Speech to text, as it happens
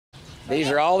These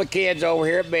are all the kids over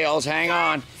here at Bill's. Hang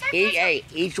on.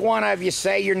 Each one of you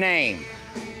say your name.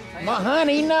 My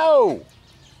honey, no.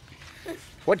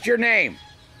 What's your name?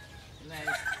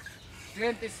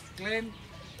 Glenn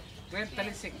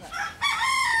Talisik.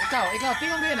 Ikaw,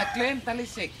 tingnan mo yun na, Glenn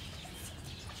Talisik.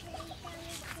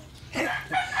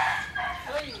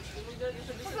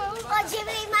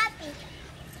 Mape.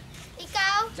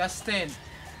 Ikaw? Justin.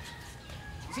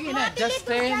 Sige na,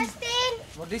 Justin.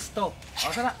 Modisto.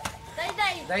 O, sana.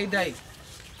 Dayday.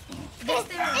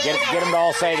 Get them to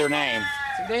all say their name.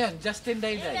 Sige yan, Justin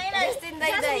Dayday.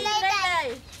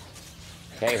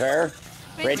 Okay, her.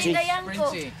 Frenchie.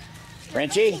 Frenchie.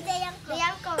 Frenchie.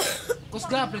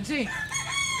 Kusga, Frenchie.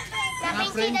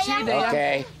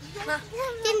 Okay.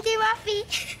 Hindi Mape.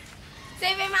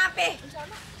 Save Mape.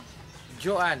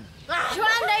 Joanne.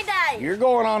 Joanne Dayday. You're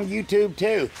going on YouTube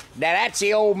too. Now that's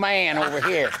the old man over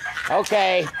here.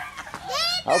 Okay.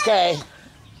 Okay.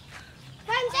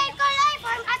 From circle,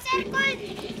 from a circle.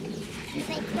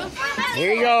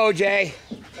 Here you go, Jay.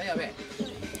 Kaya, be.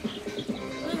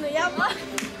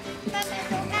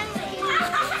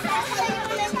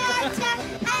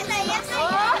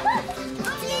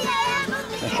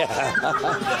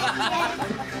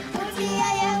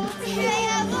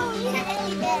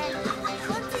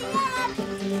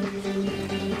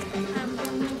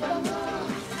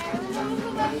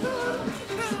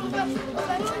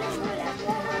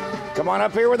 Come on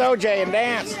up here with OJ and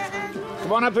dance.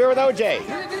 Come on up here with OJ.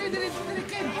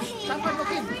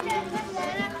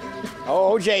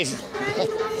 Oh, OJ's.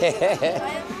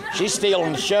 She's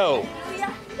stealing the show.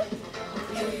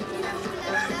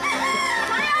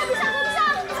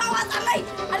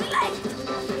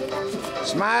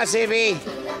 Smile, Sivvy.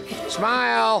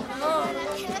 Smile.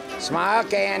 Smile,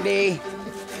 Candy.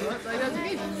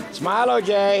 Smile,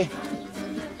 OJ.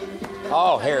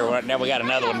 Oh, here, now we got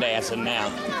another one dancing now.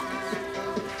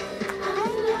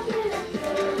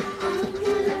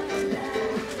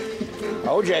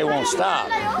 OJ won't stop.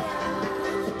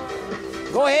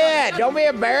 Go ahead, don't be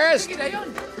embarrassed.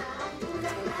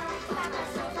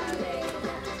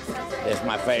 It's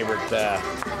my favorite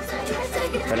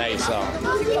Panay song.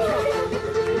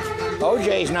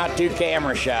 OJ's not too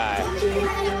camera shy.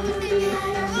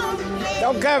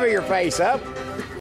 Don't cover your face up.